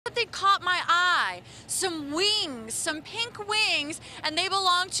wings, some pink wings, and they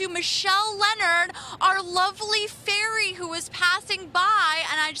belong to Michelle Leonard, our lovely fairy who was passing by,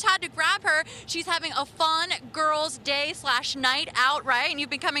 and I just had to grab her. She's having a fun girls' day / night out, right? And you've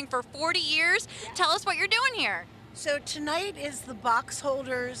been coming for 40 years. Tell us what you're doing here. So tonight is the box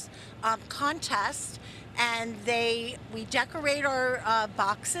holders contest, and we decorate our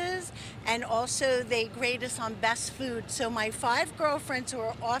boxes, and also they grade us on best food. So my 5 girlfriends who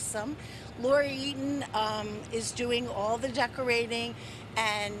are awesome, Lori Eaton is doing all the decorating,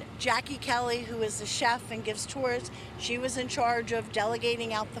 and Jackie Kelly, who is the chef and gives tours, she was in charge of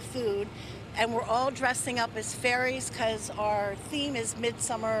delegating out the food. And we're all dressing up as fairies because our theme is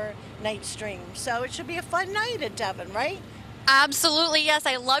Midsummer Night's Dream. So it should be a fun night at Devon, right? Absolutely, yes.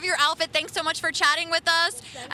 I love your outfit. Thanks so much for chatting with us.